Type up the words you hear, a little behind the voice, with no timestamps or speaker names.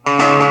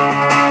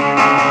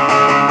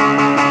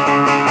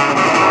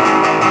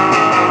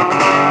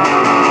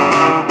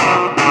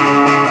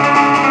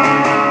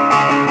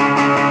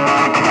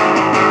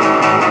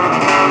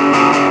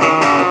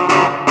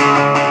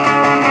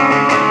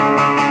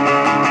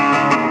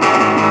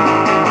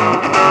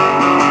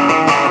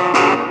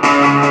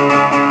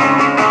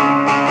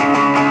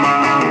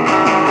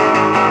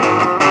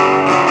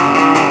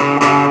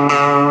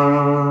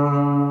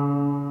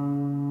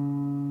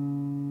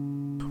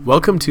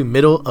Welcome to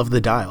Middle of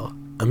the Dial,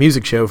 a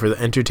music show for the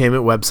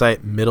entertainment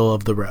website Middle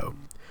of the Row.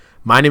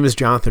 My name is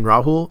Jonathan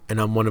Rahul, and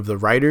I'm one of the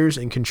writers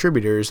and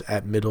contributors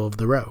at Middle of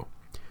the Row.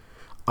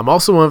 I'm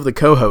also one of the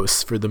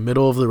co-hosts for the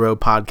Middle of the Row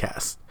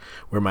podcast,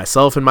 where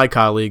myself and my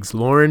colleagues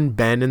Lauren,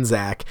 Ben, and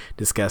Zach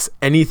discuss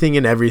anything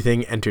and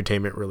everything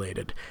entertainment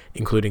related,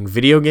 including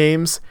video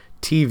games,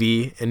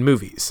 TV, and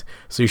movies.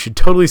 So you should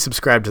totally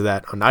subscribe to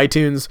that on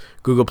iTunes,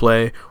 Google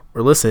Play,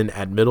 or listen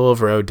at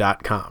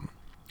middleofrow.com.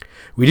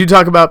 We do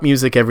talk about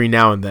music every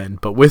now and then,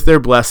 but with their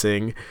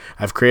blessing,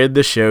 I've created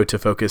this show to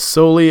focus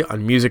solely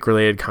on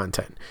music-related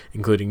content,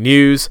 including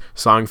news,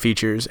 song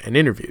features, and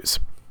interviews.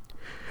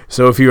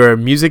 So if you are a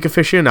music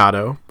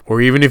aficionado,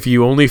 or even if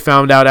you only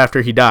found out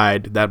after he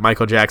died that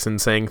Michael Jackson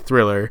sang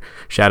Thriller,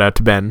 shout out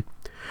to Ben,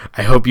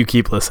 I hope you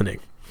keep listening.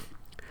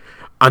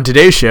 On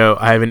today's show,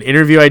 I have an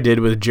interview I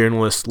did with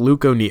journalist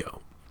Luke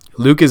O'Neill.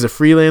 Luke is a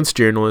freelance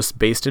journalist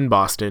based in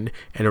Boston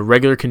and a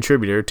regular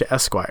contributor to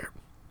Esquire.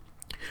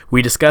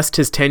 We discussed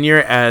his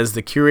tenure as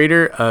the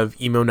curator of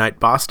Emo Night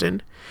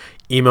Boston,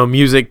 emo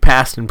music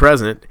past and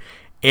present,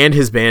 and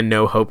his band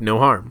No Hope No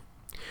Harm.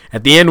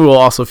 At the end, we'll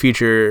also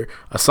feature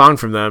a song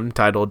from them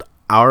titled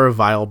Our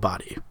Vile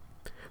Body.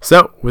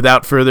 So,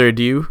 without further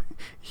ado,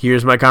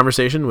 here's my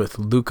conversation with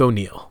Luke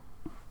O'Neill.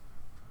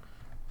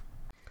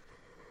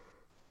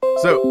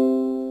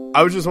 So,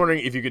 I was just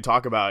wondering if you could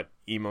talk about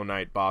Emo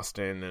Night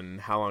Boston and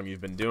how long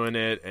you've been doing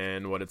it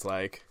and what it's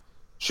like.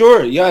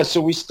 Sure, yeah.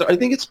 So I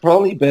think it's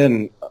probably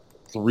been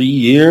 3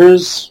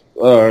 years,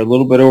 or a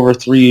little bit over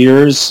 3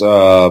 years,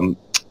 and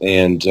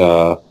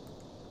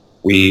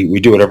we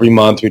do it every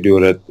month. We do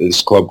it at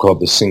this club called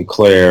the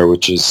Sinclair,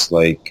 which is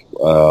like,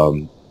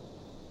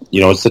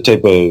 it's the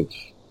type of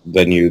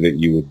venue that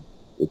you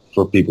would,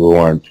 for people who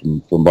aren't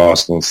from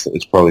Boston,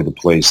 it's probably the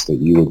place that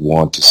you would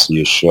want to see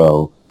a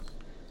show.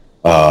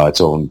 It's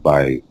owned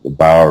by the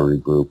Bowery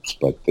groups,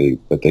 but they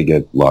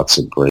get lots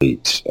of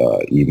great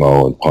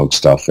emo and punk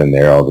stuff in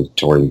there, all the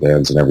touring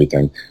bands and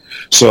everything.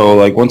 So,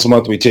 like, once a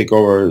month we take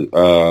over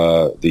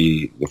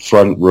the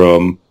front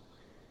room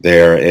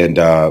there, and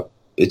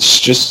it's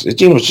just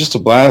a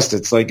blast.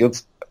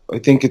 I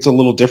think it's a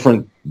little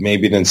different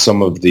maybe than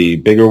some of the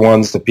bigger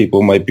ones that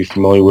people might be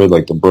familiar with,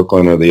 like the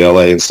Brooklyn or the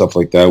LA and stuff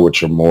like that,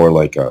 which are more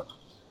like a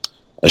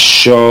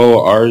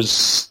show.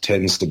 Ours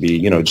tends to be,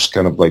 just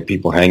kind of like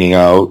people hanging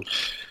out.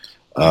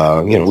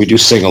 We do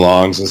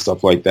sing-alongs and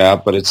stuff like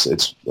that, but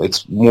it's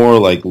more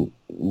like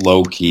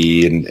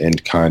low-key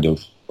and kind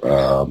of,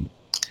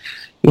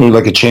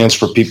 like a chance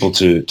for people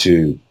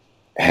to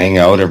hang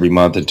out every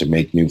month and to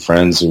make new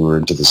friends who are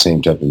into the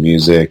same type of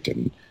music.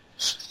 And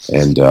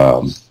I don't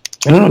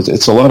know,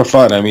 it's a lot of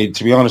fun. I mean,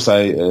 to be honest,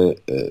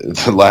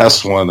 the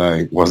last one,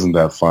 I wasn't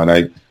that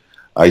fun.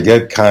 I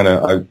get kind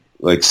of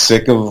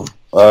sick of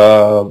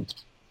a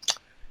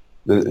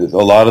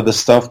lot of the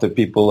stuff that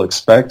people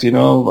expect,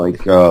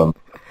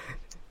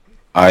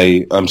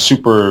 I'm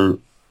super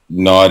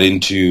not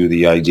into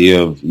the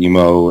idea of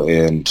emo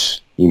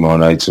and emo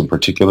nights in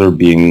particular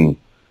being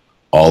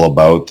all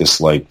about this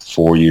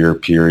 4-year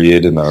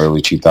period in the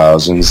early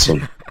 2000s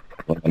of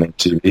on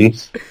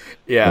MTV.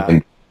 Yeah.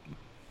 And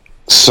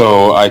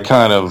so I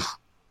kind of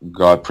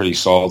got pretty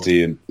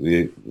salty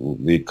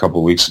the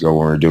couple of weeks ago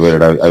when we were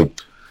doing it.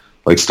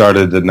 I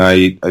started the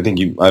night, I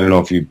don't know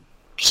if you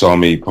saw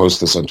me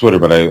post this on Twitter,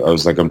 but I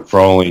was like, I'm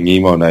trolling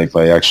Emo Night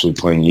by actually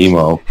playing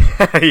emo.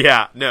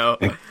 Yeah, no.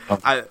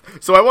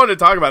 So I wanted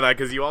to talk about that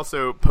because you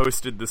also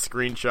posted the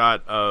screenshot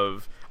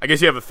of, I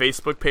guess you have a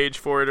Facebook page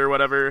for it or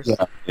whatever.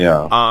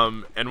 Yeah.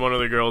 And one of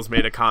the girls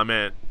made a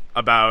comment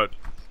about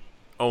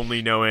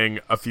only knowing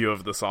a few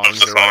of the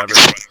songs or whatever.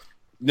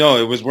 No,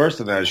 it was worse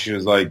than that. She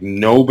was like,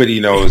 nobody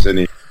knows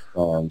any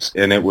songs.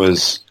 And it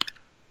was...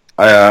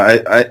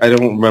 I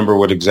don't remember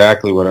what I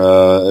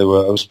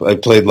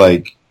played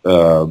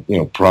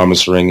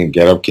Promise Ring and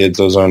Get Up Kids.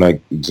 Those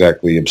aren't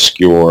exactly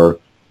obscure.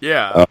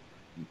 Yeah.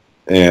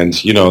 Then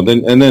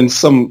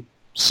some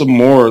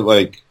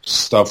more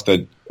stuff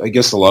that I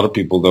guess a lot of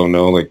people don't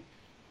know, like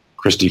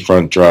Christie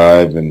Front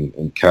Drive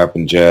and Cap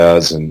and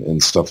Jazz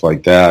and stuff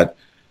like that.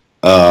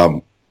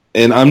 And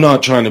I'm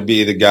not trying to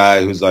be the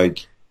guy who's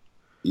like,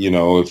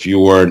 if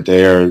you weren't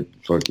there,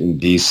 fucking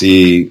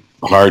DC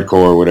hardcore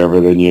or whatever,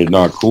 then you're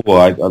not cool.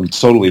 I'm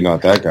totally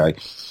not that guy,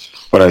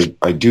 but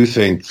I do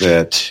think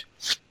that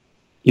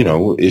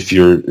if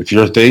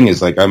your thing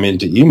is like I'm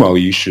into emo,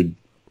 you should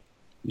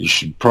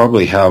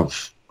probably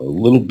have a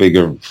little bit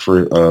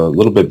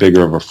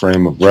bigger of a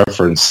frame of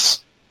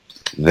reference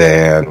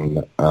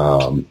than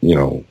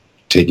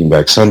Taking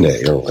Back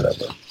Sunday or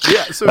whatever.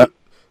 Yeah. So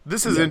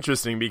this is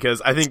interesting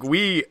because I think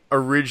we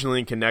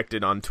originally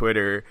connected on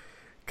Twitter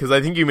because I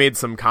think you made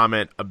some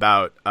comment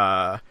about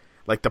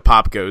the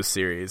Pop Goes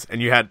series, and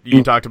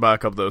you talked about a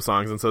couple of those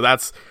songs, and so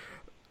that's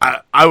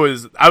I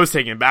was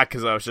taken aback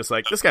because I was just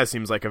like, this guy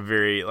seems like a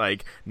very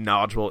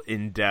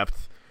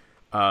in-depth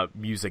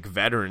music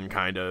veteran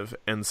kind of,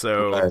 and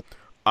so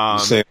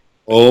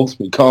Old?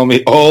 You call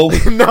me old?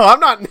 No, I'm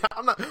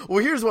not.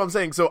 Well, here's what I'm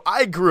saying. So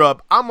I grew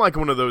up. I'm like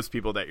one of those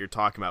people that you're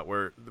talking about,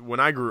 where when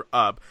I grew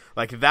up,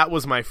 like that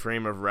was my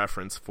frame of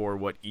reference for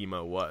what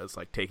emo was,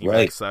 like Taking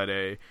Back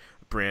Sunday,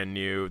 Brand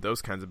New,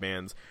 those kinds of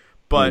bands.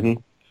 But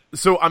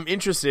so I'm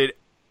interested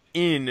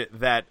in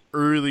that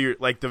earlier,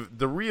 like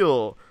the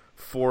real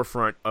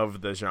forefront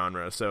of the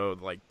genre. So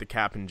like the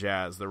Cap'n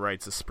Jazz, the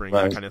Rites of Spring,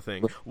 that kind of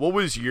thing. What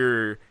was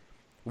your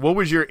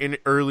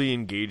early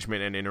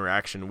engagement and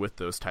interaction with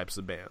those types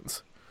of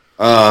bands?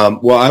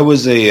 Well, I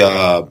was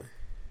I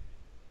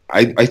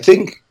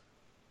think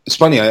it's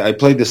funny. I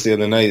played this the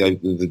other night. I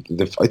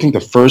think the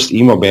first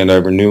emo band I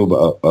ever knew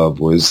of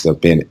was the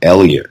band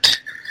Elliott.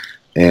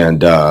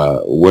 And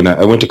when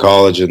I went to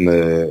college in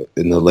the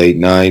late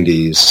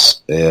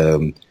 '90s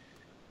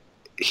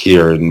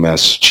here in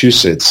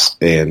Massachusetts,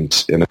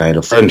 and I had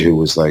a friend who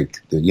was like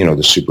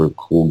the super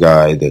cool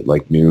guy that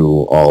like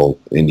knew all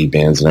indie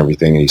bands and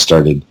everything, and he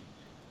started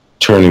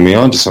turning me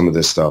on to some of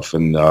this stuff.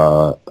 And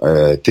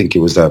I think it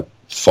was that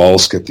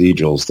False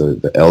Cathedrals,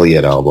 the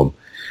Elliott album.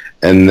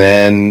 And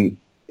then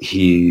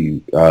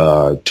he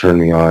turned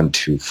me on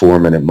to 4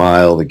 Minute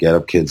Mile, the Get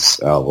Up Kids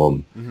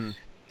album.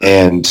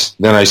 And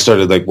then I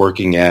started like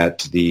working at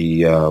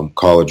the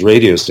college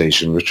radio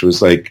station, which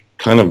was like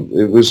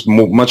it was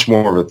much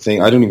more of a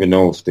thing. I don't even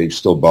know if they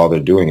still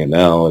bother doing it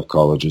now at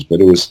colleges, but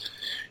it was,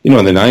 in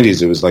the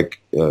 90s, it was like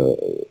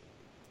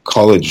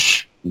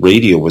college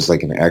radio was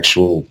like an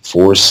actual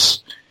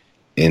force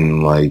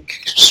in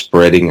like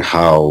spreading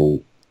how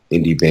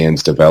indie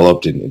bands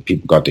developed, and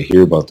people got to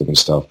hear about them and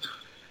stuff.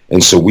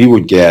 And so we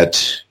would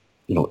get,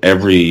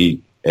 every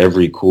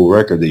cool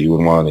record that you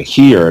would want to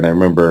hear. And I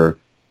remember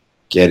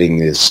getting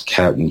this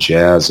Cap'n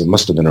Jazz. It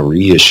must have been a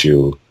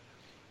reissue.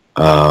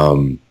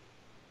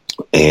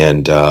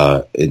 And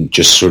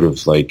just sort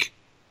of like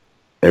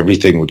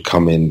everything would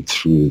come in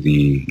through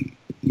the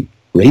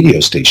radio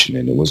station,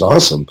 and it was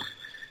awesome.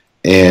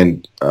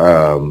 And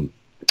so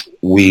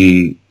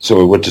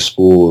I went to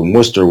school in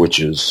Worcester, which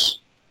is,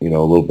 a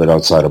little bit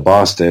outside of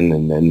Boston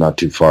and not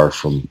too far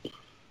from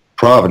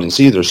Providence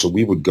either. So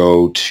we would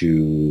go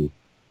to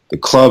the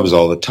clubs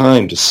all the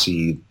time to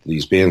see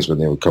these bands when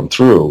they would come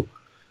through.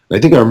 And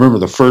I think I remember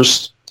the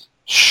first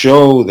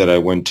show that I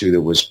went to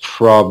that was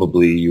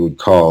probably you would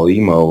call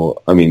emo.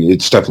 I mean,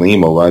 it's definitely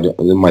emo.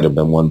 There might have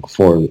been one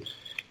before,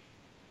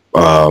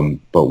 but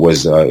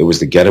it was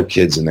the Get Up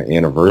Kids and the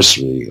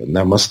Anniversary, and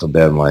that must have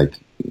been like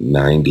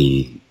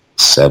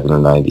 97 or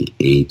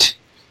 98.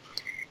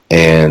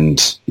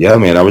 And yeah,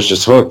 man, I was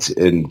just hooked,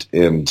 and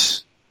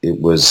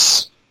it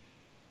was.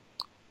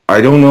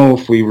 I don't know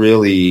if we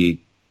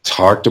really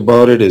talked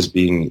about it as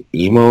being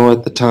emo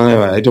at the time.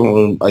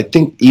 I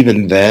think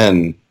even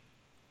then,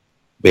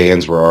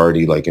 bands were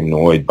already like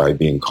annoyed by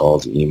being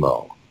called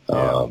emo.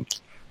 Yeah.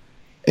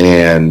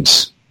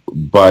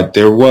 But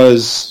there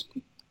was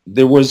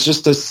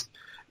just this,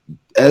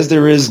 as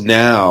there is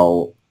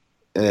now,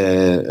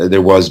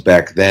 there was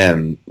back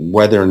then,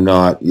 whether or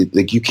not,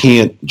 like, you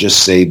can't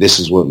just say this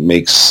is what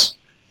makes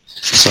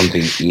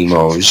something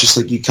emo. It's just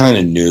like you kind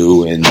of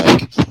knew, and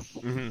like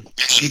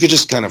you could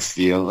just kind of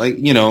feel like,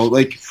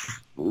 like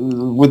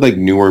with like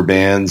newer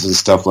bands and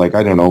stuff, like,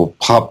 I don't know,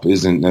 Pup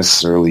isn't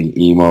necessarily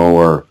emo,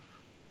 or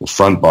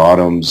Front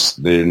Bottoms,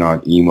 they're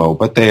not emo,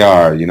 but they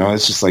are,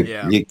 it's just like,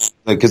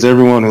 because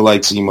everyone who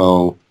likes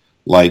emo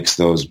likes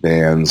those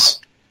bands.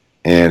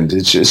 And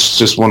it's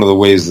just one of the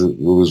ways,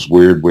 those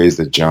weird ways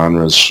that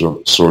genres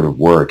sort of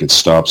work. It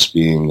stops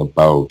being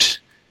about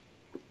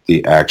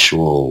the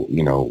actual,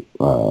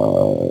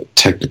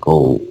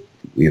 technical,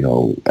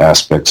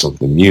 aspects of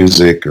the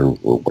music, or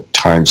what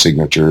time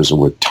signatures, or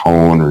what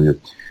tone,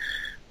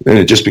 and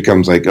it just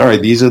becomes like, all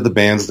right, these are the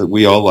bands that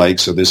we all like,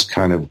 so this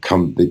kind of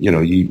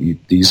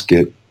these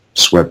get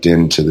swept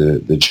into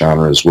the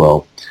genre as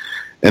well.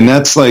 And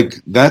that's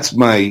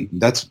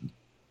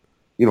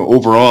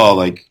overall,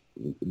 like,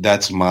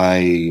 that's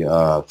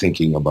my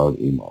thinking about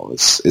emo.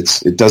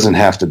 It doesn't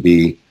have to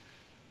be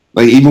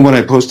like, even when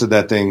I posted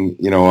that thing,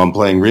 I'm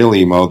playing real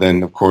emo,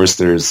 then of course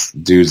there's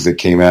dudes that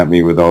came at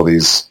me with all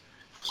these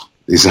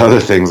other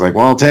things, like,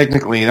 well,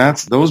 technically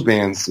that's those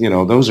bands,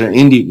 those are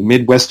indie.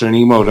 Midwestern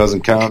emo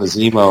doesn't count as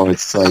emo.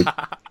 It's like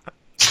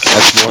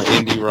that's more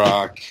indie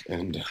rock.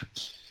 And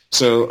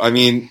so, I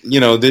mean,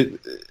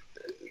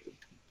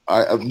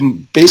 I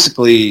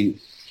basically,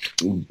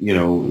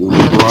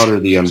 broader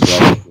the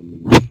umbrella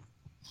from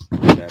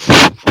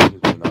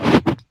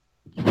that,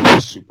 we're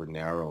not super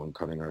narrow and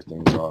cutting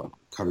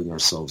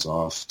ourselves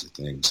off to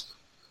things.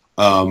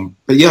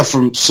 But yeah,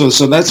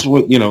 so that's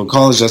what,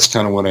 college, that's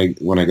kind of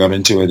when I got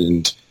into it,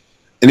 and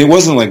it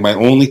wasn't like my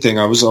only thing.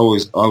 I was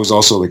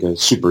also like a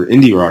super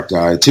indie rock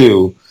guy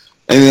too.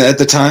 And at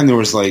the time there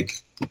was like,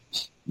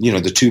 probably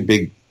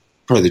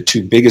the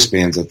two biggest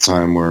bands at the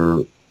time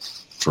were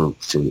for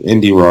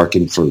indie rock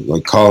and for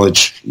like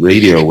college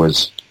radio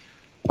was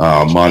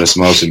Modest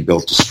Mouse and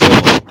Built to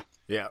Spill.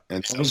 Yeah.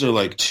 And those are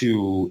like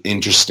two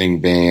interesting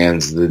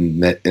bands in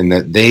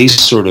that they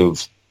sort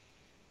of,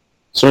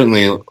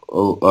 certainly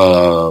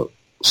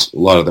a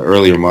lot of the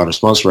earlier Modern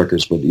Response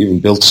records, but even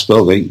Built to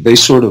Spill, they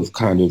sort of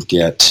kind of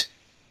get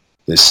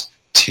this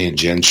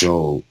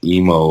tangential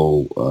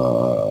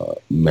emo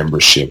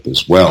membership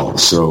as well.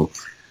 So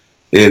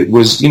it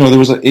was, there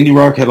was indie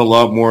rock had a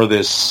lot more of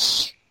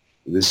this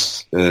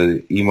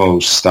emo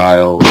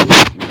style,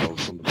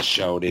 some of the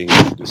shouting,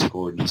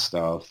 discordant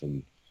stuff,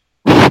 and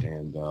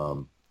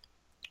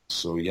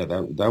so yeah,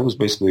 that was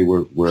basically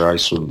where I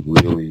sort of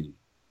really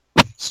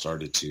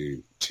started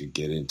to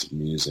get into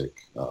music.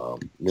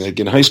 Like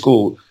in high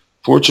school,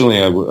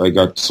 fortunately, I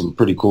got some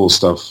pretty cool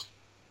stuff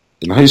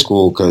in high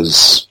school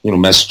because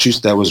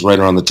Massachusetts. That was right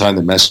around the time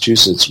that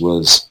Massachusetts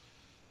was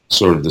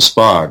sort of the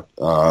spot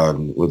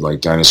with like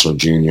Dinosaur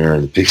Jr.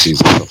 and the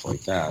Pixies and stuff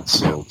like that.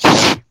 So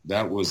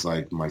that was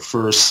like my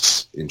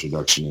first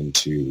introduction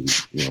into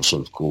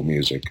sort of cool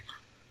music.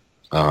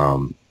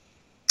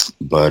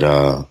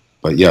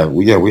 But yeah,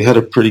 we had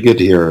a pretty good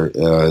year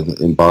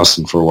in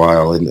Boston for a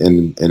while, and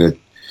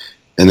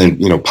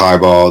then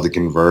Piebald, the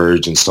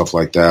Converge, and stuff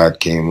like that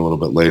came a little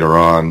bit later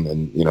on,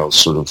 and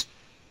sort of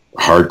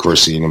hardcore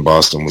scene in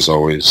Boston was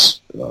always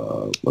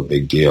a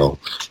big deal.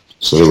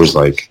 So there was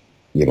like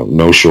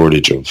no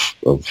shortage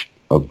of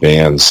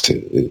bands to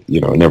it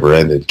never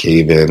ended,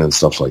 Cave In and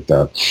stuff like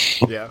that.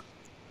 Yeah.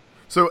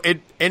 So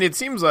it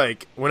seems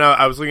like when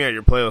I was looking at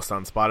your playlist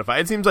on Spotify,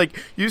 it seems like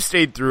you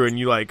stayed through and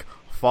you like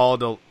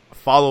followed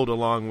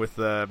along with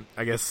the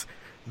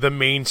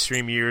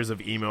mainstream years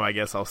of emo, I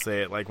guess I'll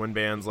say it, like when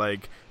bands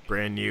like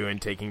Brand New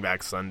and Taking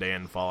Back Sunday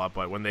and Fall Out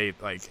Boy, when they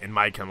like in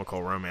My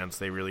Chemical Romance,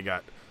 they really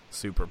got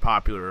super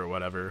popular or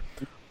whatever.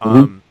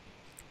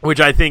 Which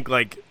I think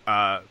like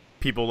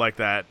people like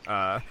that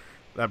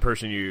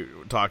person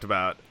you talked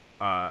about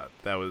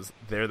that was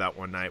there that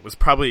one night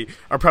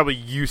are probably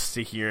used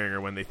to hearing,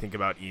 or when they think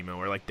about emo,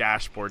 or like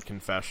Dashboard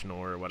Confessional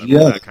or whatever,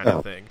 that kind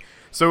of thing.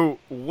 So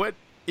what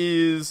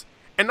is,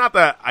 and not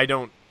that I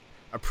don't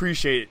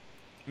appreciate,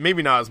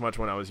 maybe not as much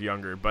when I was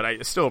younger, but I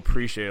still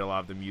appreciate a lot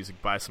of the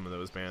music by some of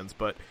those bands.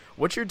 But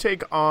what's your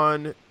take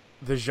on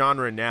the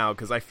genre now?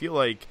 Because I feel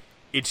like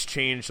it's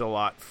changed a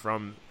lot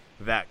from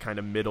that kind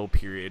of middle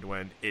period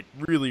when it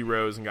really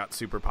rose and got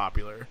super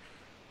popular.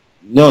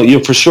 No,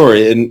 for sure.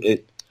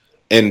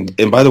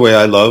 And by the way,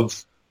 I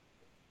love,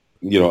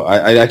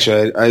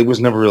 I was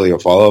never really a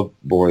Fall Out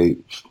Boy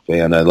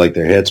fan. I like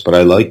their hits, but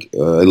I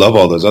love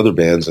all those other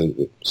bands,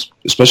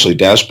 especially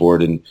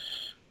Dashboard and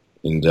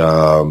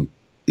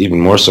even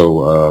more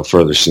so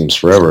Further Seems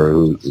Forever,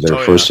 who their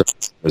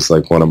first was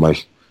like one of my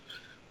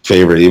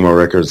favorite emo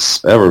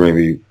records ever,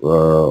 maybe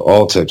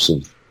all types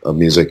of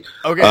music.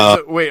 Okay,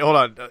 so wait, hold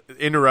on.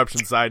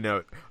 Interruption, side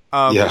note.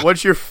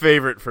 What's your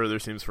favorite Further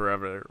Seems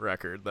Forever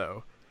record,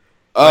 though?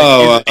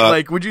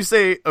 Would you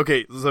say,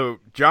 okay, so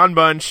John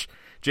Bunch,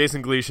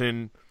 Jason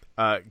Gleason,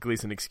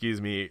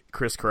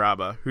 Chris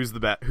Carrabba, who's the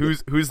best?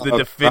 Who's the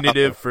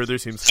definitive Further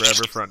Seems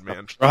Forever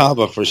frontman?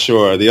 Carrabba for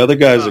sure. The other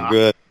guys are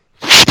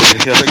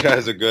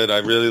good. I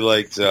really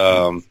liked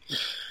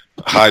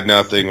Hide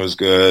Nothing was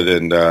good,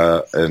 and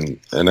I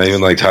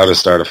even liked How to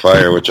Start a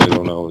Fire, which I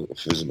don't know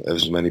if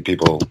as many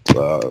people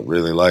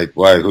really like.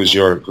 Why? Who's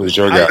your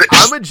guy?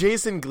 I'm a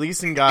Jason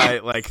Gleason guy,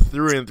 like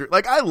through and through.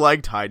 Like I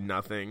liked Hide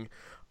Nothing.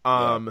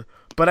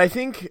 But I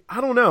think, I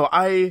don't know,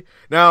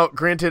 now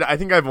granted, I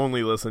think I've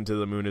only listened to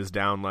The Moon Is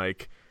Down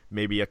like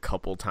maybe a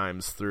couple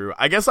times through.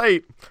 I guess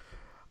I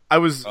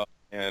was,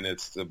 and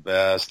it's the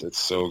best. It's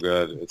so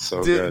good. It's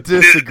so good.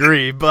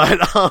 Disagree, but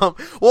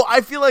well,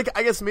 I feel like,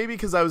 I guess maybe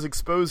because I was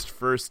exposed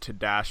first to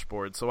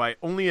Dashboard, so I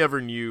only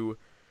ever knew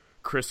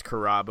Chris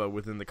Carrabba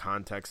within the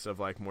context of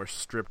like more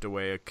stripped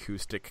away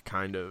acoustic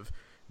kind of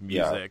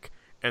music,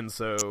 and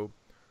so,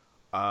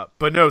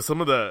 but no, some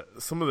of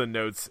the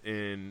notes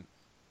in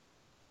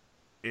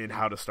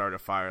How to Start a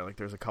Fire, like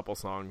there's a couple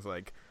songs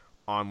like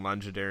On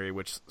Legendary,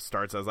 which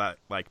starts as that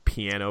like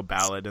piano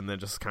ballad and then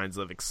just kind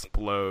of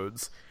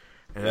explodes,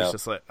 and it's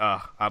just like I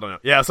don't know.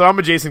 Yeah, so I'm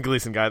a Jason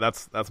Gleason guy.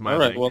 That's my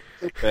thing. Well,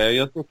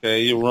 it's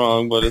okay. You're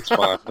wrong, but it's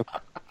fine.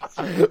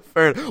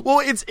 Fair enough.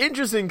 Well, it's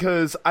interesting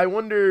because I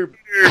wonder,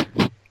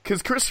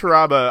 because Chris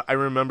Carrabba, I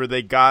remember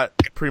they got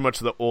pretty much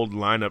the old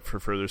lineup for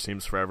Further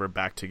Seems Forever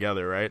back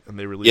together, right? And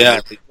they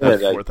released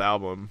that fourth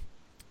album.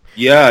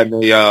 Yeah, and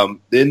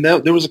then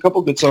there was a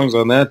couple good songs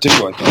on that too,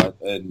 I thought,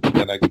 and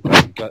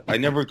I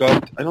never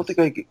got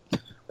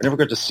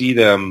to see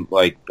them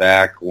like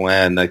back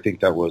when. I think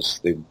that was,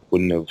 they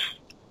wouldn't have.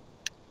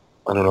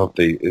 I don't know if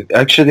they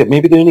actually,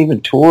 maybe they didn't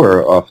even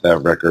tour off that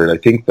record. I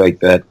think like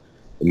that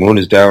The Moon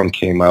Is Down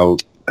came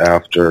out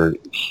after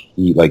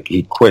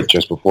he quit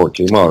just before it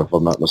came out, if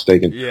I'm not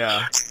mistaken.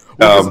 Yeah.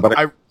 But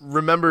I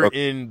remember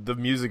in the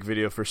music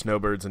video for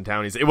Snowbirds and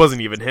Townies, it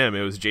wasn't even him.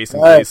 It was Jason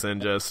Gleason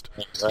just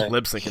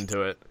lip syncing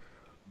to it.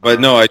 But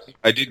no,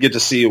 I did get to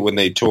see it when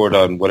they toured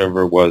on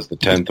whatever it was, the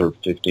 10th or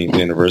 15th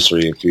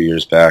anniversary a few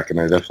years back, and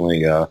I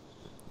definitely I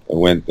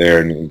went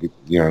there and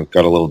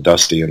got a little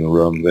dusty in the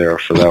room there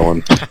for that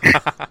one.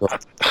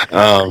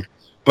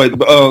 But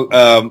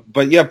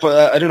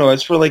I don't know.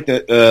 As for like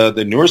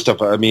the newer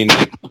stuff, I mean,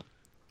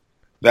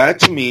 that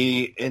to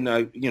me, and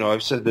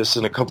I've said this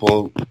in a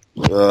couple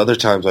other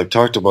times I've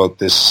talked about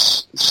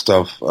this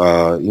stuff,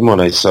 emo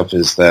night stuff,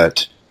 is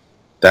that's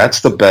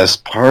the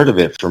best part of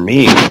it for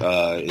me,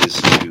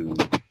 is to,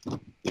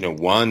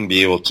 one,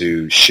 be able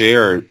to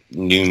share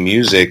new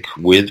music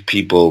with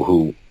people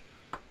who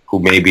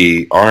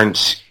maybe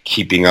aren't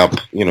keeping up,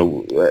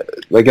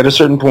 like at a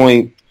certain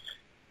point,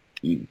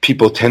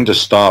 people tend to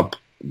stop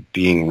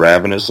being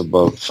ravenous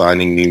about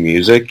finding new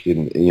music,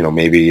 and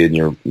maybe in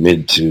your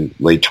mid to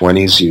late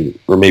 20s,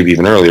 or maybe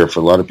even earlier for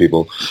a lot of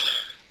people,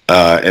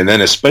 and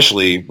then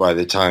especially by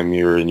the time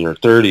you're in your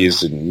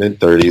 30s and mid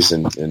 30s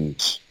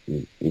and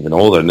even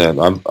older than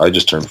that. I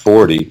just turned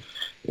 40,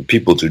 and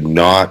people do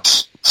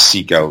not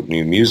seek out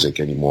new music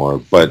anymore.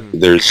 But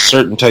there's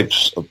certain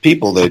types of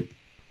people that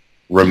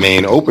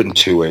remain open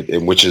to it,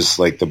 and which is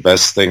like the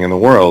best thing in the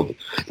world.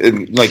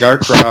 And like our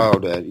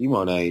crowd at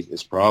Emo Night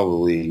is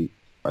probably,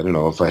 I don't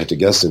know, if I had to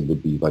guess, it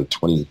would be like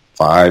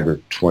 25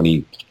 or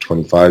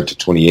 25 to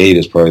 28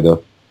 is probably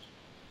the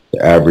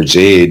average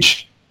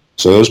age.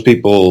 So those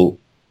people,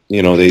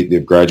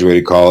 they've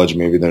graduated college,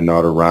 maybe they're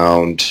not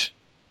around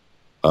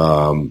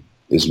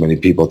as many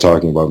people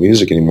talking about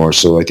music anymore.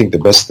 So I think the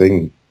best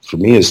thing for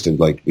me is to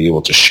like be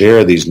able to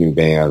share these new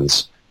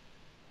bands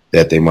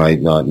that they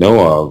might not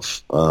know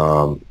of.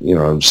 I'm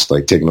just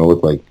like taking a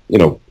look, like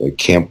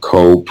Camp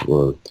Cope,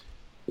 or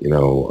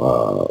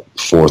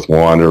Fourth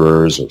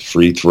Wanderers, or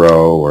Free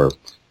Throw, or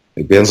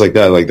like bands like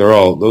that. Like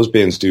those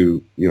bands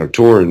do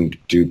tour and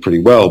do pretty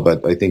well,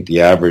 but I think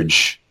the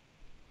average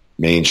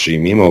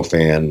mainstream emo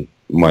fan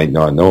might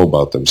not know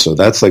about them. So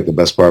that's like the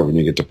best part, when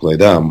you get to play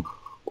them.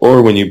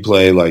 Or when you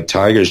play like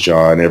Tiger's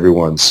Jaw and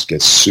everyone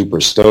gets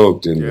super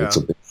stoked, and it's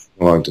a big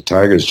song to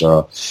Tiger's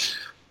Jaw.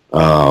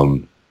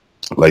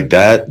 Like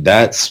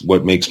that's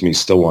what makes me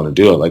still want to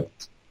do it. Like,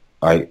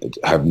 I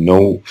have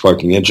no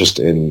fucking interest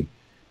in,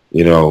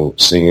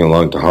 singing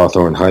along to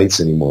Hawthorne Heights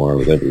anymore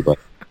with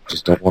everybody.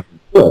 Just don't want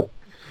to do it.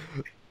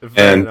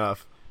 Fair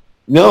enough.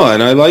 No,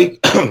 and I like,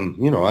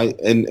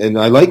 and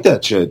I like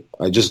that shit.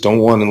 I just don't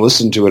want to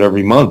listen to it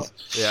every month.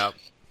 Yeah.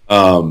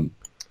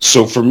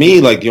 So for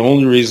me, like, the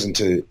only reason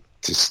to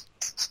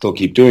still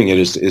keep doing it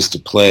is to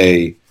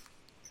play,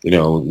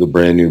 the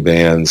brand new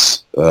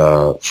bands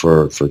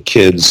for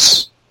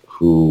kids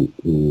who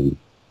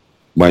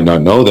might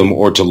not know them,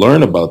 or to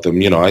learn about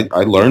them.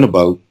 I learn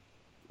about,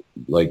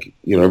 like,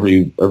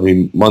 every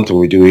month when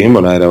we do Emo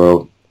Night,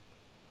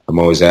 I'm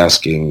always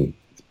asking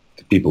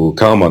the people who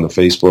come on the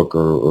Facebook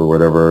or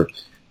whatever,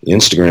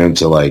 Instagram,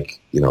 to like,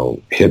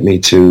 hit me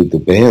to the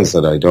bands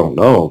that I don't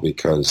know,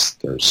 because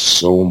there's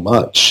so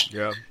much.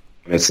 Yeah.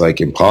 And it's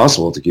like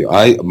impossible to keep.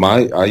 I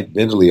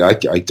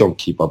don't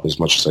keep up as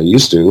much as I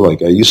used to.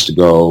 Like, I used to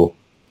go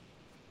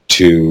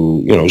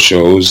to,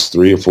 shows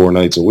 3 or 4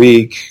 nights a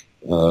week,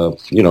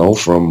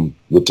 from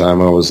the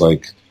time I was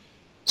like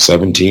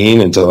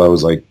 17 until I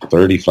was like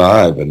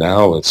 35. And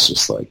now it's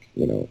just like,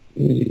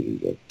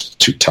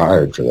 too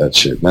tired for that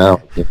shit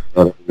now.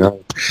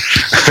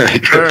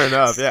 Fair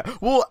enough, yeah.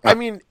 Well, I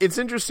mean, it's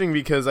interesting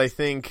because I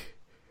think,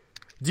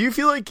 do you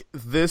feel like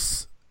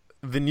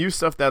the new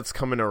stuff that's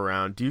coming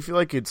around, do you feel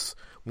like it's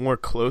more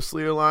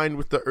closely aligned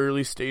with the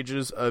early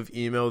stages of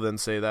emo than,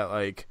 say, that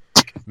like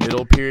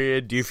middle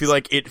period? Do you feel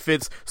like it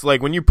fits? So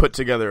like when you put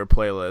together a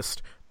playlist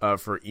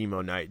for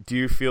Emo Night, do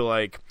you feel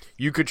like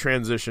you could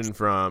transition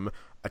from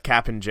a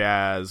Cap'n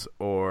Jazz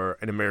or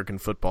an American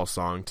football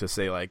song to,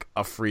 say, like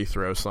a Free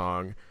Throw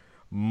song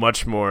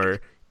much more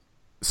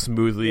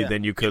smoothly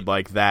than you could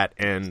like that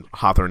and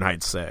Hawthorne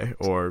Heights, say,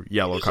 or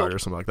Yellow Card or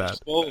something like that?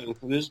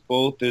 There's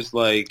both. There's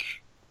like,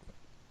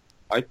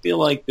 I feel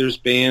like there's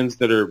bands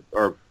that are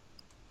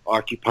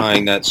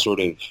occupying that sort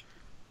of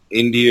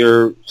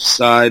indie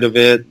side of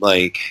it,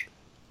 like,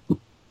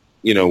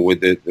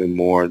 with the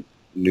more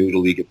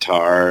noodly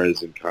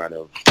guitars and kind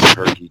of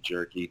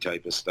herky-jerky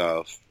type of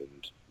stuff. And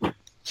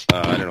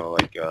I don't know,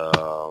 like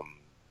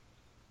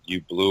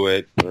You Blew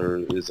It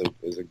is a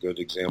good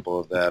example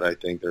of that. I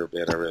think they're a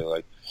band I really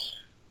like,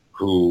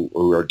 who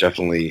are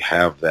definitely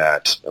have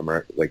that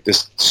like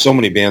this. So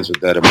many bands with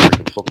that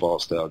American football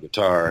style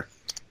guitar.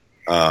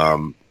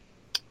 And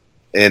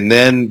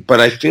then, but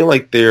I feel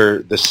like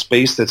they're the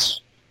space that's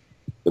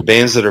the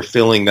bands that are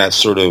filling that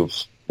sort of,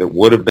 that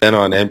would have been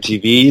on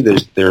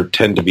MTV. There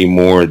tend to be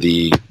more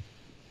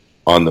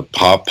on the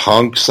pop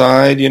punk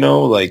side,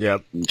 like,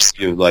 yep.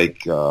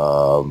 Like,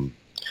 what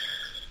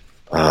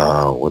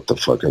the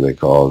fuck are they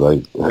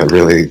called? I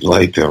really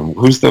like them.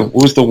 Who's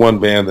the one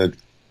band that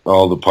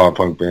all the pop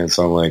punk bands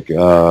sound like?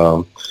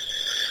 God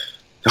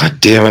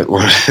damn it!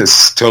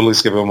 It's totally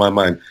skipping my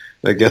mind.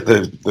 They get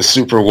the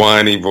super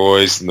whiny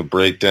voice and the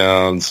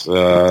breakdowns.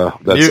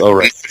 That's all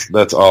right.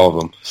 That's all of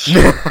them.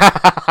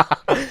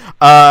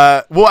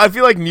 Well, I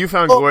feel like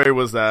Newfound Glory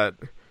was that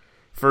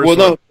first. Well,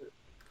 no,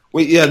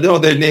 wait, yeah, no,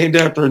 they're named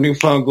after a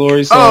Newfound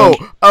Glory song.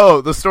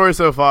 Oh, The Story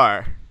So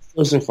Far.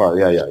 So Far,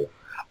 yeah.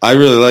 I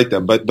really like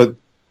them, but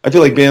I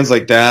feel like bands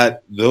like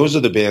that, those are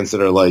the bands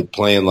that are like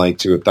playing like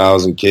to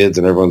 1,000 kids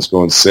and everyone's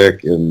going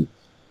sick, and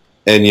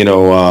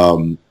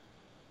 4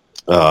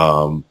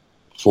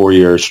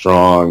 Year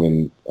Strong,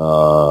 and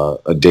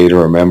A Day to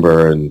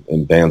Remember,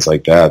 and bands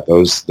like that.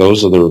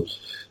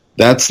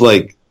 That's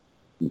like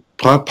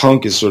pop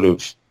punk is sort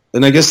of,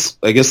 and I guess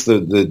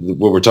the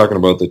what we're talking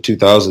about, the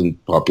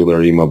 2000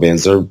 popular emo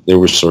bands, they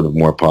were sort of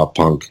more pop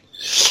punk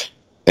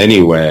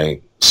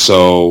anyway.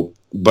 So,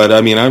 but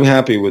I mean, I'm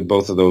happy with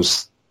both of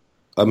those.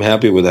 I'm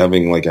happy with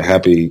having like a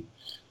happy,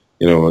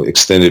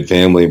 extended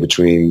family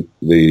between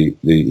the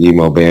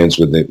emo bands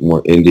with the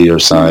more indie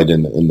side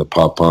and the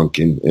pop punk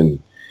and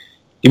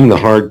even the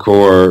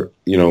hardcore.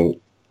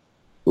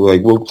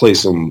 Like we'll play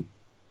some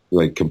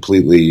like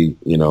completely,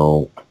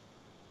 non-hit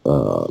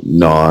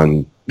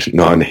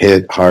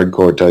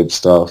hardcore type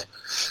stuff.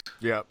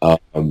 Yeah.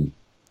 And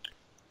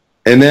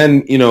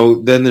then,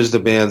 then there's the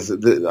bands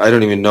that I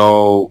don't even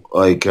know,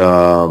 like,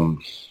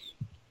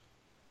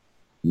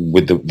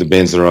 with the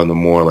bands that are on the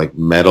more like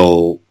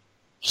metal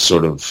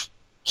sort of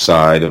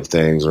side of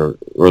things, or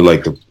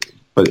like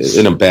but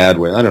in a bad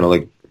way. I don't know,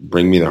 like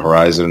Bring Me the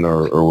Horizon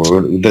or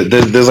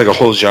there's like a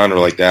whole genre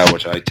like that,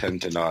 which I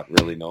tend to not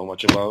really know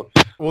much about.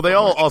 Well, they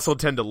all also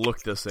tend to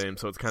look the same,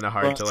 so it's kind of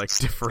hard to like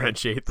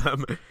differentiate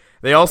them.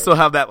 They also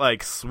have that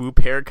like swoop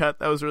haircut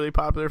that was really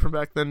popular from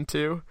back then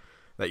too,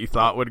 that you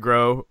thought would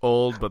grow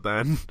old, but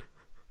then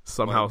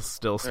somehow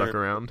still stuck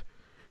around.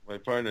 My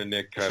partner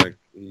Nick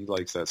he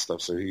likes that stuff,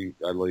 so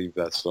I leave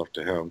that stuff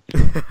to him.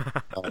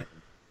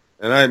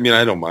 And I mean,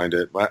 I don't mind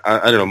it.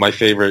 I don't know, my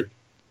favorite.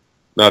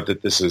 Not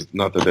that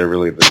they're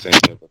really the same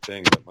type of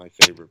thing, but my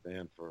favorite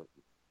band for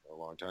a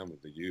long time was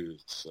The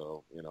Used.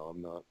 So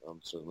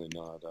I'm certainly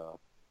not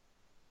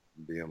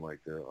being like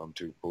I'm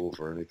too cool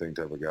for anything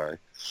type of guy.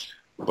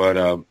 But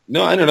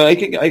no, I don't know.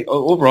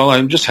 Overall,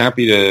 I'm just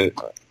happy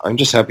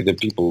that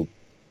people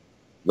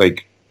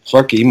like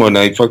fuck emo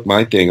night, fuck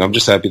my thing. I'm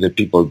just happy that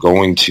people are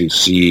going to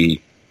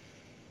see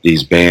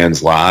these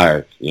bands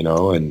live,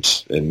 and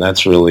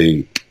that's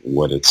really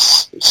what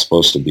it's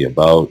supposed to be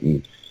about.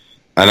 And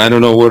I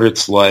don't know what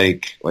it's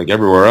like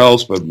everywhere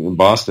else, but in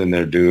Boston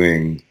they're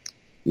doing,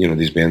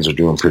 these bands are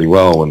doing pretty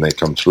well when they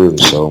come through.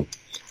 So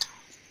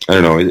I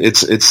don't know.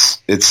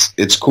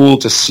 It's cool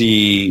to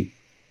see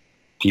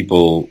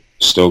people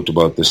stoked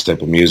about this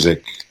type of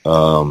music,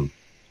 and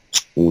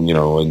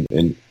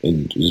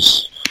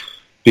just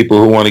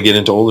people who want to get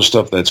into older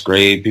stuff. That's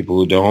great. People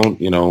who don't,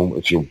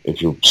 if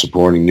you're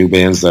supporting new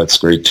bands, that's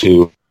great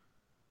too.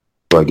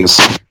 But I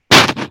guess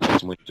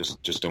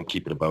just don't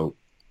keep it about,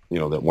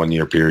 that 1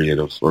 year period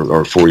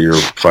or 4 year,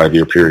 5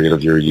 year period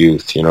of your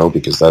youth,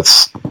 because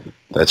that's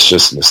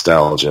just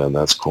nostalgia and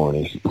that's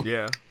corny.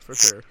 Yeah, for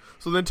sure.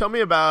 So then tell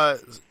me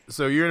about,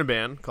 so you're in a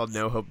band called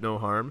No Hope, No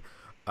Harm,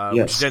 Yes.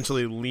 which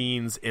essentially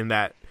leans in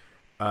that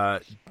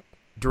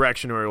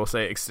direction, or we'll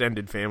say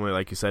extended family,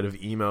 like you said, of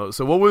emo.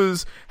 So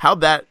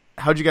how'd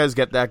you guys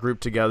get that group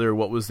together?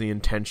 What was the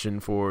intention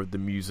for the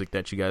music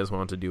that you guys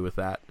wanted to do with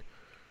that?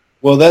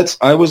 Well,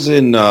 I was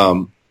in,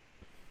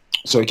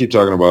 so I keep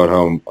talking about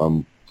how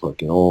I'm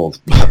fucking old.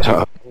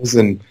 I was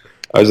in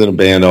a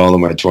band all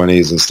in my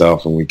 20s and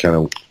stuff, and we kind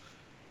of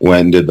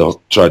went and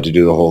tried to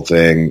do the whole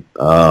thing,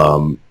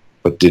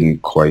 but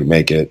didn't quite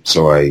make it.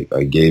 So I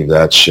gave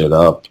that shit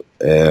up,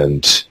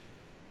 and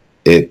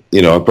it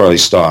probably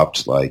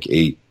stopped like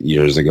 8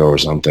 years ago or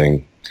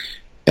something.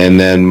 And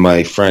then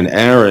my friend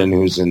Aaron,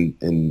 who's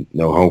in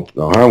No Hope,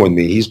 No Harm with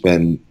me, he's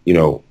been,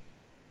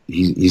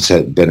 he's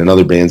been in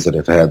other bands that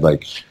have had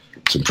like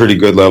some pretty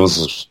good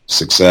levels of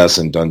success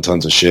and done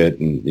tons of shit.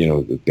 And,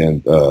 the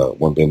band,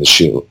 one band,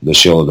 the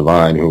Sheila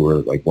Divine, who were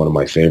like one of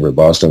my favorite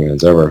Boston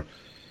bands ever.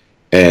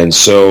 And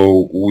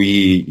so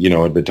we,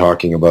 had been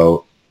talking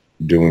about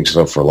doing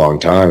stuff for a long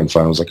time, and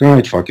finally was like, all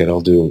right, fuck it,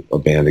 I'll do a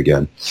band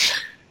again.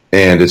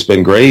 And it's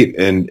been great.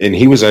 And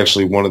he was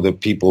actually one of the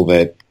people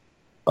that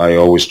I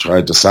always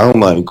tried to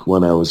sound like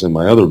when I was in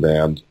my other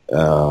band,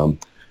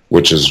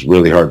 which is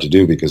really hard to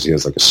do because he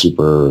has like a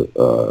super,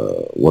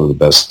 one of the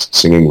best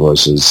singing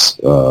voices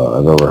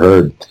I've ever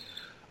heard.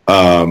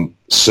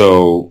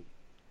 So,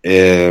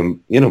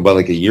 about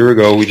like a year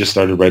ago, we just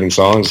started writing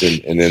songs,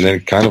 and then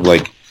kind of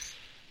like,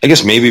 I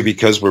guess maybe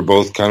because we're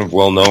both kind of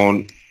well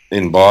known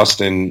in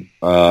Boston,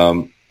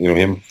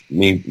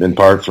 me in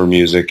part for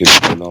music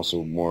and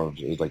also more of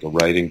like a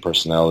writing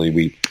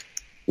personality.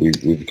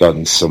 We've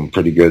gotten some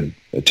pretty good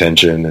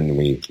attention, and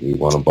we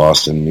won a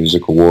Boston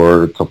Music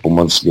Award a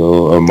month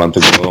ago,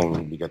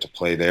 and we got to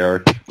play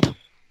there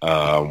at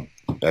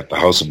the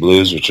House of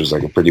Blues, which was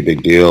like a pretty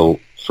big deal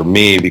for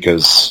me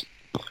because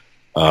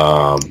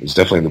it's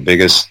definitely the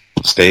biggest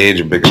stage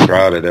and biggest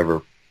crowd I'd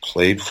ever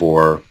played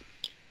for.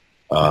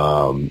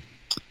 And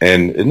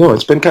no,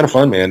 it's been kind of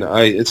fun, man.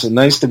 It's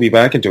nice to be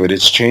back into it.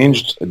 It's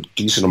changed a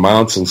decent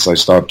amount since I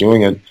stopped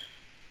doing it.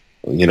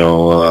 In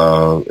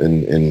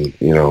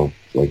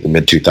like the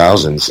mid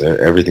 2000s,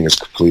 everything is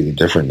completely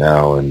different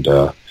now. And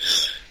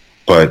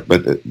but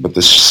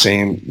the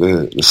same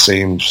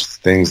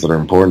things that are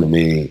important to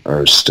me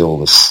are still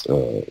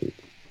the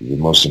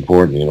most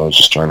important.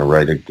 Just trying to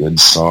write a good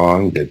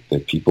song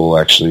that people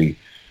actually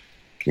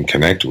can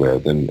connect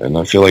with, and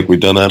I feel like we've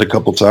done that a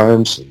couple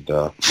times, and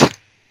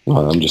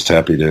I'm just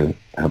happy to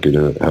have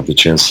the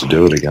chance to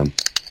do it again.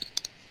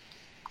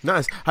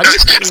 Nice. How do you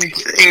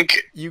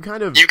think you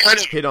kind of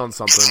hit on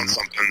something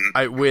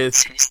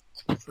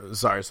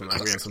sorry, I'm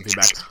getting some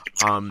feedback.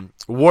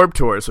 Warped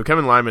Tour. So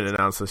Kevin Lyman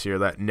announced this year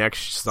that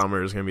next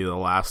summer is going to be the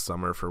last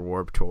summer for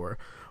Warped Tour.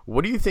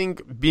 What do you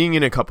think, being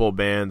in a couple of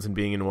bands and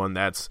being in one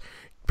that's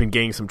been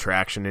gaining some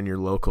traction in your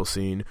local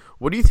scene,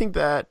 what do you think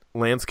that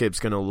landscape's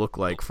going to look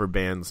like for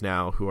bands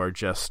now who are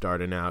just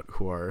starting out,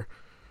 who are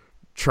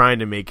trying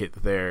to make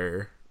it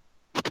their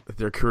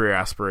career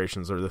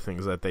aspirations or the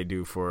things that they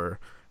do for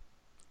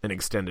an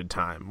extended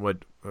time?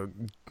 What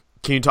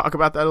can you talk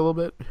about that a little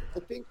bit?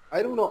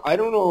 I don't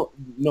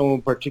know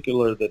in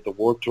particular that the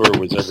Warped Tour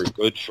was ever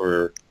good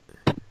for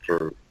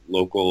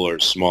local or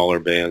smaller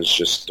bands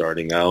just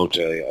starting out.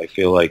 I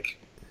feel like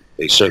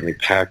they certainly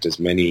packed as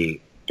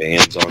many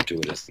bands onto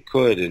it as they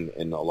could,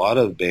 and a lot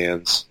of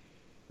bands,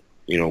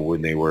 you know,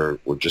 when they were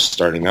just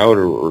starting out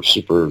or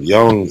super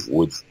young,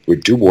 would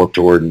do Warped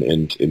Tour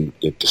and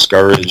get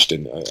discouraged.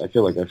 And I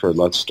feel like I've heard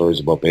lots of stories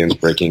about bands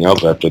breaking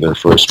up after their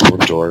first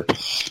Warped Tour.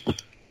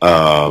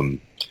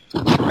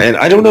 And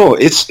I don't know,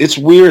 it's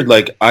weird.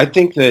 Like, I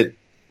think that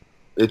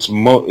it's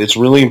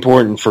really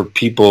important for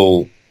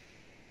people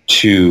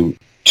to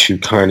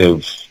kind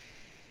of,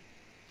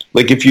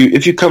 like, if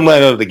you come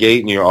right out of the gate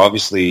and you're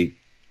obviously,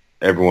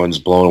 everyone's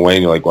blown away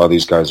and you're like, wow,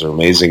 these guys are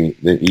amazing,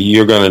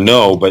 you're going to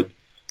know. But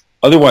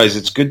otherwise,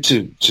 it's good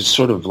to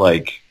sort of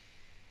like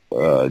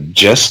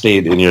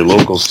gestate in your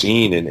local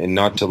scene and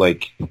not to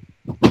like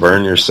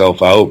burn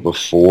yourself out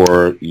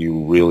before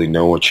you really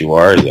know what you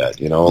are yet.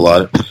 You know,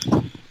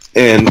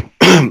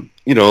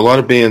 you know, a lot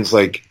of bands,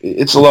 like,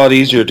 it's a lot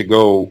easier to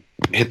go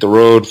hit the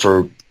road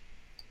for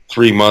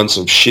 3 months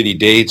of shitty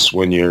dates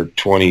when you're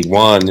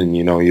 21 and,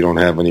 you know, you don't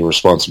have any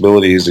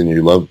responsibilities and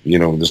you love, you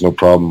know, there's no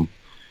problem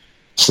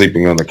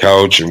sleeping on the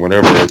couch and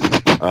whatever.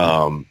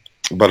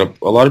 But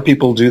a lot of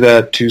people do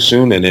that too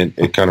soon, and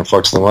it kind of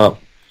fucks them up.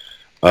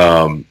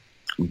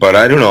 But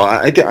I don't know.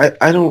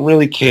 I don't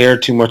really care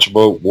too much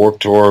about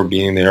Warped Tour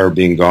being there or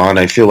being gone.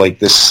 I feel like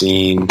this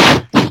scene,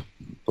 the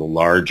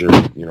larger,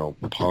 you know,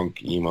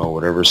 punk, emo,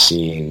 whatever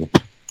scene, I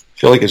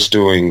feel like it's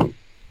doing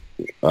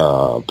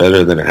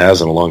better than it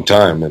has in a long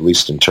time, at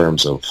least in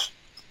terms of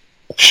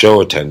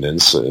show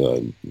attendance,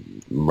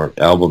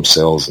 album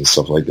sales and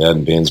stuff like that,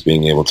 and bands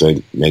being able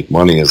to make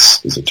money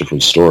is a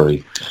different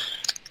story.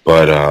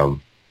 But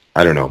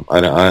I don't know.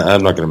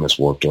 I'm not going to miss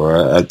Warped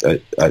Tour.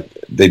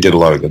 They did a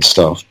lot of good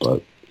stuff,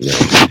 but you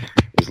know,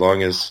 as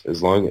long as you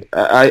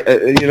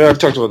know, I've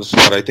talked about this a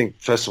lot. I think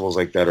festivals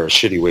like that are a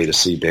shitty way to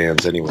see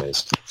bands,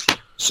 anyways.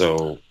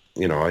 So,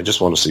 you know, I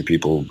just want to see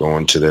people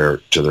going to their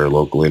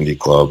local indie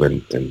club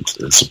and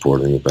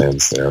supporting the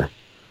bands there.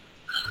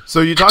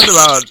 So you talked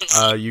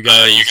about you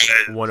guys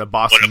won a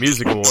Boston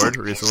Music Award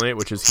recently,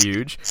 which is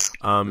huge.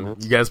 You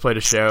guys played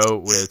a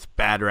show with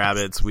Bad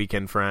Rabbits,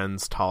 Weekend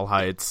Friends, Tall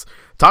Heights.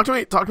 Talk to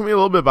me a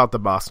little bit about the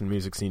Boston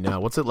music scene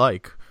now. What's it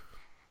like?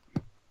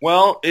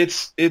 Well,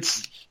 it's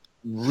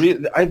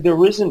really,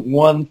 there isn't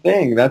one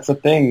thing. That's the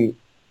thing,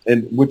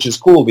 and which is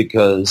cool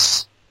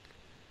because,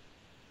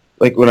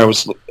 like, when I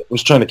was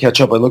trying to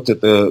catch up, I looked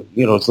at I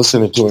was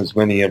listening to as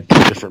many of the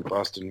different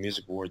Boston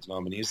Music Awards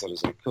nominees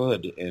as I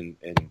could, and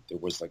there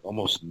was like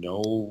almost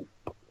no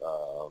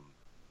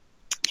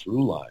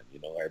through line. You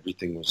know,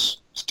 everything was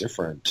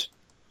different,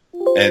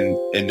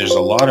 and there's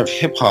a lot of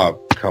hip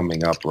hop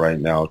coming up right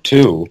now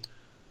too,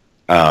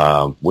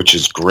 which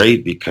is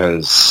great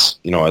because,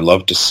 you know, I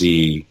love to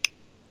see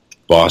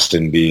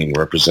Boston being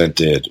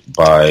represented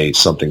by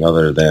something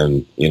other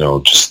than, you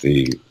know, just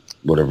the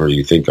whatever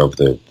you think of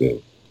the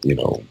you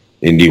know,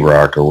 indie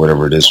rock or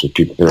whatever it is with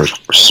people. They're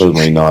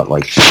certainly not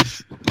like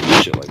shit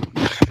like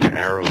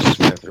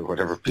Aerosmith or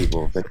whatever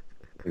people think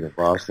of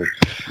Boston.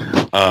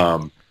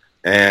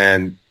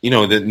 And, you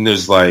know, then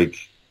there's like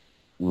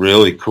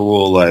really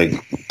cool like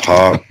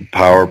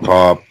power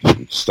pop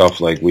stuff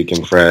like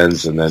Weekend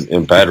Friends,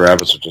 and Bad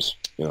Rabbits are just,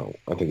 you know,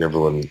 I think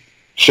everyone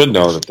should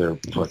know that they're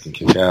fucking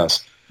kick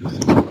ass.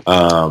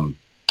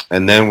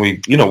 And then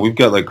we've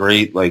got like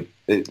great, like,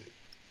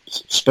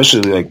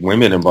 especially like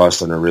women in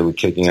Boston are really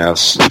kicking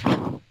ass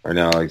right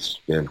now, like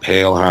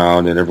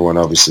Palehound, and everyone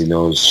obviously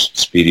knows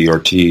Speedy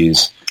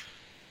Ortiz.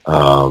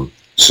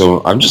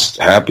 So I'm just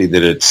happy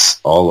that it's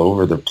all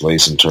over the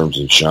place in terms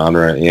of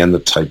genre and the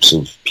types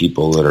of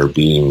people that are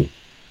being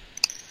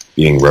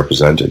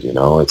represented. You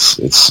know, it's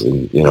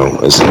you know,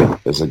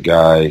 as a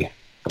guy,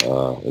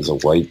 as a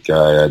white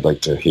guy, I'd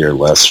like to hear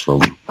less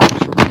from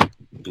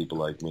people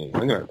like me.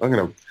 I'm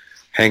gonna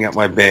hang up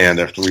my band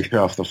after we get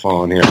off the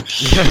phone here.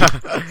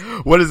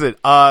 What is it?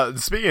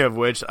 Speaking of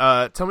which,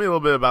 tell me a little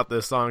bit about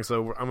this song.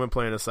 So I'm going to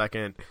play in a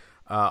second.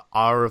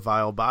 Our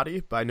Vile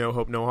Body by No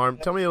Hope No Harm.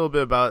 Tell me a little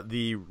bit about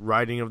the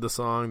writing of the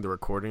song, the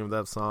recording of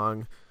that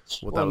song,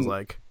 what that was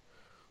like.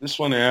 This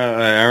one,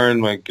 Aaron,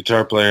 my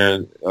guitar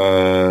player,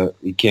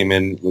 he came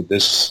in with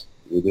this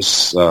riff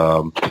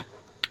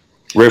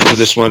for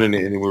this one, and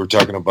we were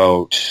talking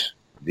about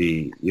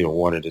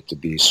wanted it to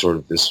be sort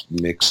of this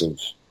mix of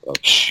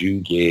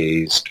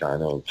shoegaze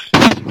kind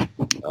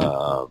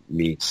of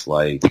meets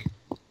like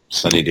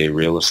Sunny Day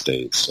Real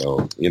Estate.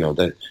 So, you know,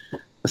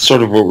 that's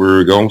sort of what we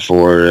were going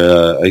for.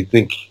 I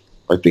think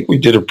we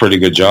did a pretty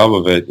good job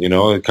of it. You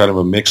know, kind of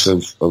a mix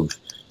of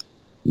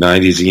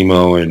 90s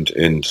emo and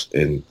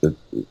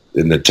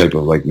the type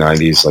of like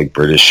 90s like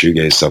British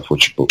shoegaze stuff,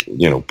 which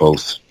you know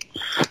both,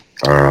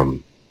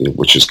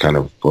 which is kind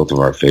of both of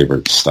our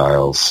favorite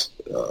styles,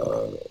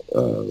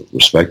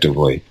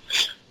 respectively.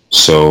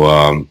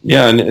 So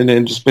yeah,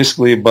 and just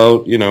basically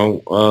about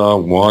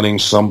wanting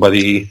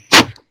somebody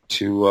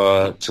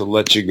to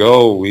let you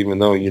go, even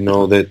though you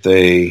know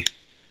that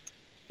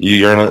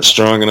you're not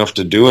strong enough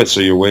to do it, so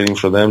you're waiting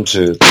for them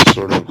to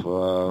sort of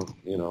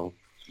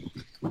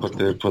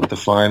put the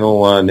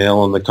final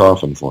nail in the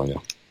coffin for you.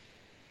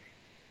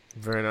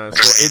 Very nice.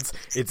 Well,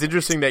 it's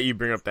interesting that you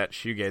bring up that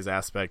shoegaze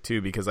aspect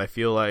too, because I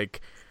feel like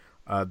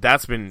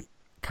that's been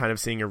kind of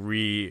seeing a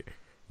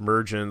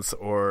re-emergence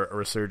or a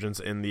resurgence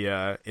in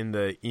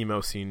the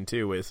emo scene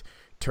too, with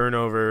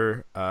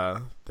Turnover,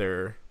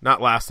 their not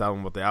last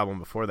album but the album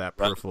before that,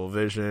 Peripheral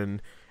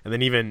Vision, and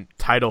then even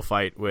Title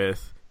Fight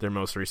with their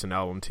most recent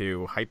album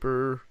too,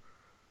 Hyper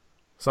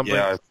something.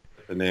 Yeah,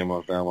 the name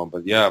of that one,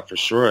 but yeah, for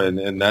sure,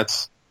 and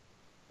that's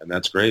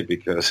great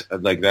because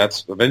like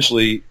that's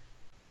eventually,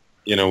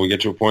 we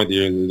get to a point that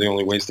the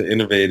only ways to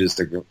innovate is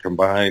to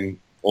combine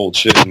old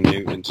shit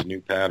into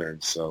new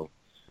patterns. So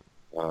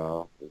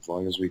as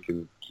long as we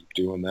can keep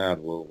doing that,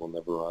 we'll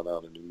never run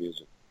out of new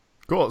music.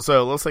 Cool.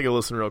 So let's take a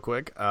listen real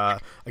quick.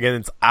 Again,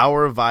 it's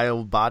Our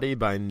Vile Body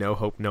by No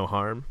Hope No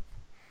Harm.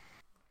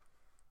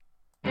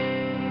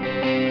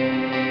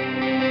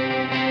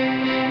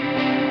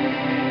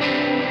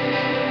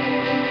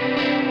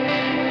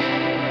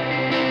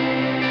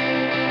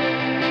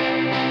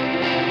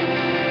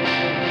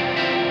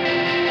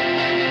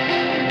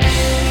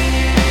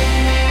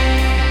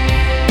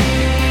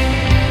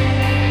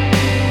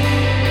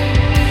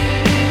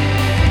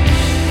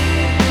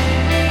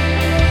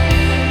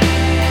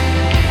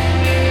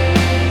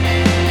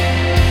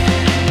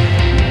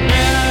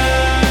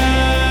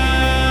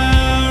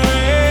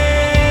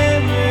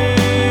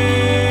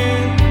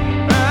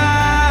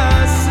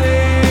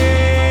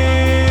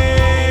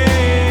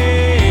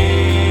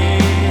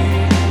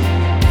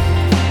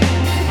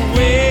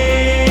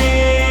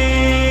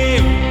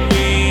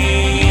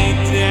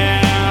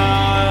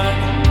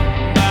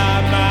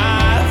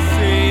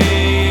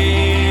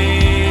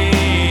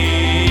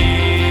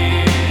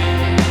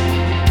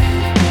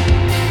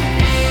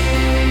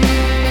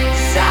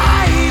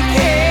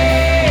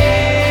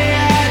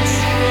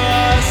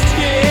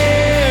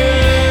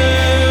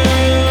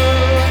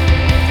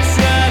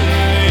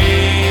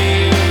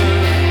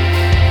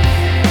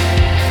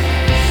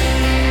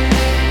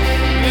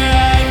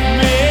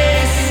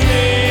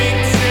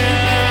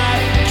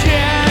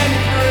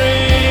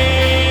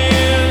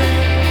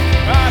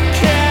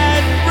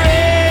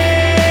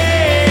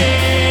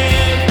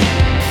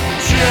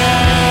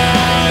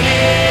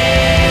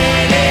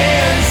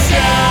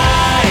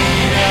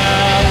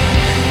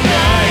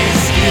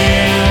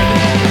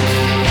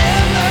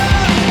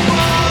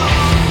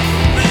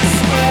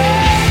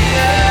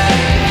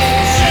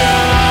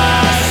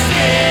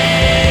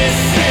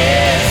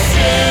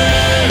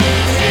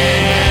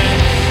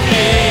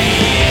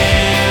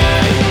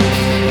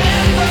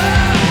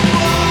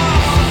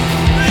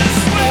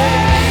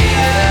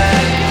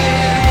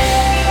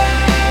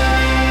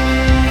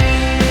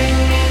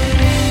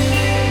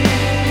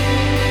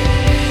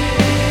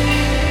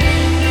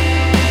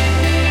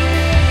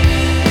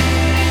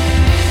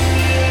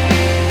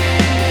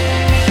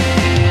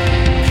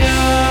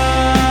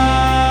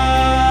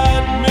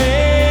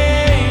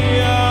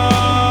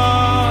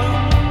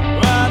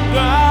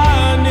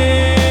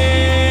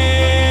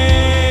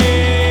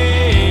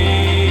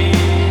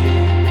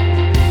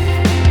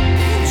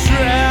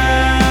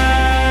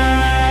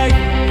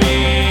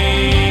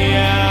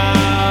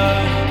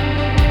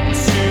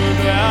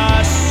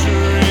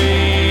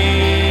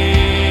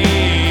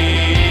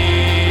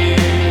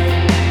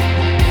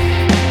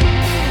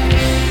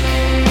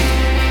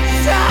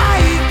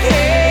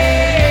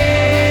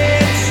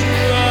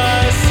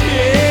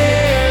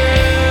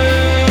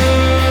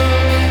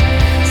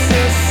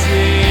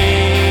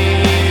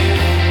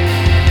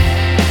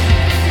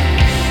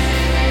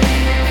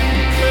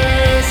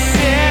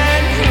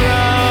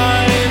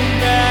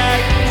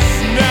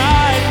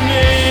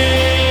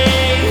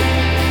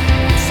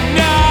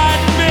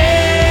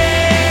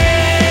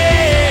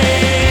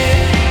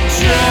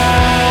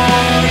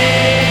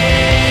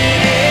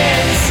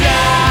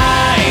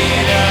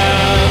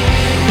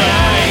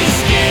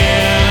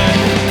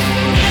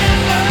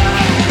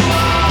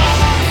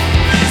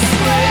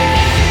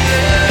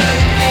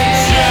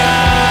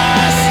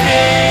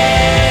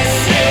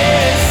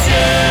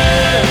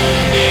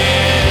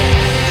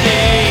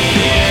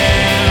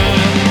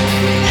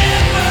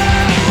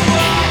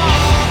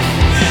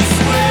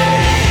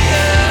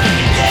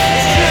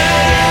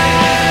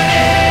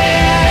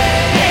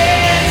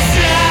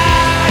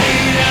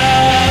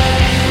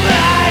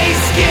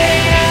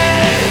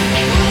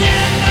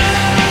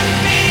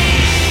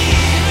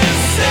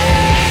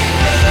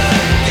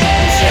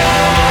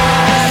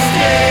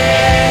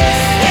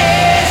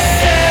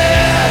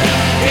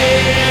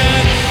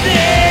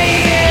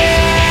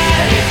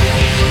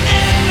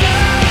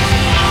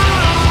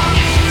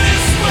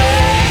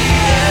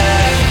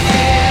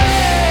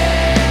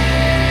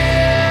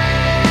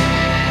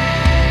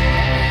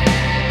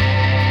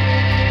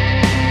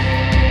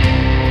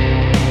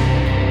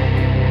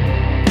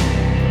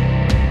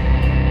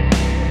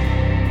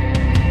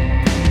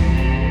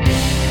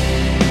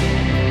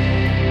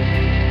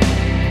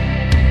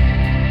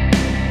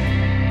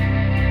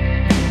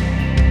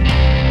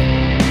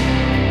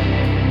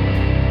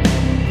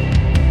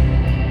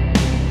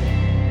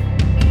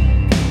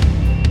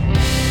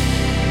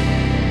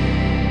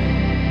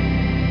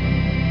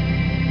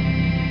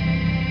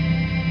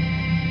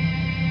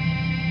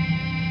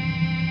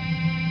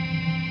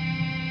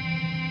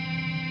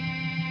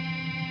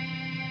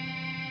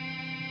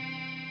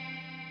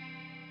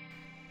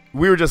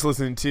 We were just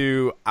listening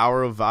to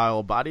Our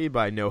Vile Body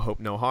by No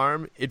Hope No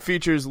Harm. It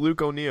features Luke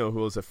O'Neill,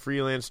 who is a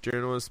freelance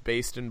journalist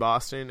based in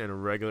Boston and a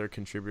regular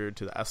contributor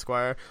to the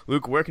Esquire.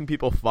 Luke, where can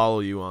people follow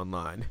you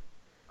online?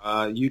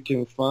 You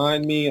can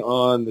find me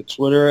on the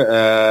Twitter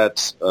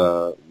at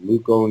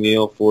Luke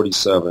O'Neill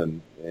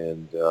 47,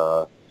 and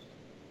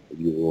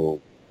you will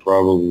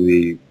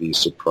probably be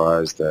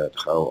surprised at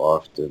how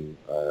often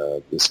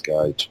this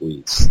guy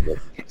tweets.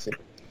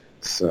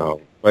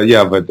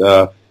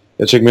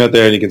 Check me out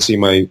there, and you can see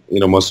my,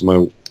 most of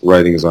my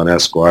writing is on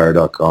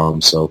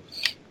Esquire.com. So,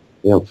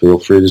 feel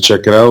free to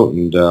check it out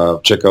and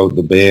check out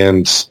the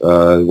bands.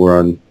 We're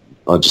on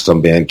just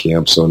on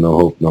Bandcamp, so No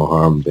Hope No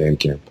Harm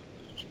Bandcamp.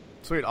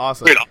 Sweet,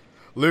 awesome.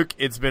 Luke,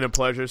 it's been a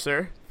pleasure,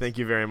 sir. Thank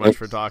you very much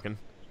for talking.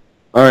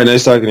 All right,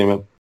 nice talking to you,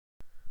 man.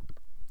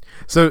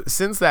 So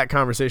since that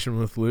conversation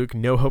with Luke,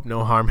 No Hope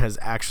No Harm has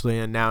actually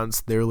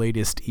announced their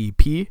latest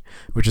EP,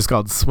 which is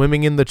called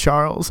Swimming in the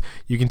Charles.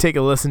 You can take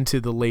a listen to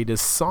the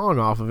latest song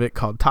off of it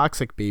called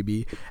Toxic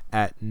Baby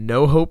at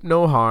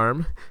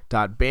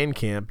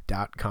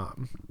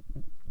nohopenoharm.bandcamp.com.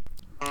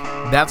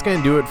 That's going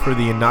to do it for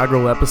the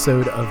inaugural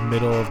episode of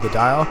Middle of the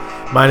Dial.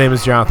 My name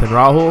is Jonathan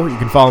Rahul. You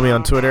can follow me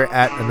on Twitter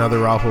at another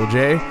Rahul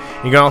J.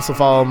 You can also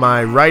follow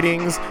my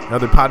writings and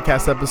other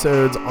podcast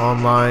episodes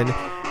online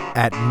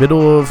at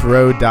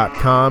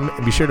middleofrow.com,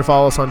 and be sure to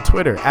follow us on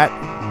Twitter at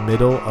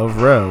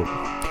middleofrow.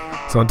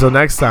 So until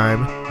next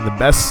time, the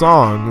best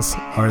songs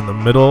are in the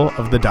middle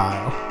of the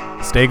dial.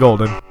 Stay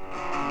golden.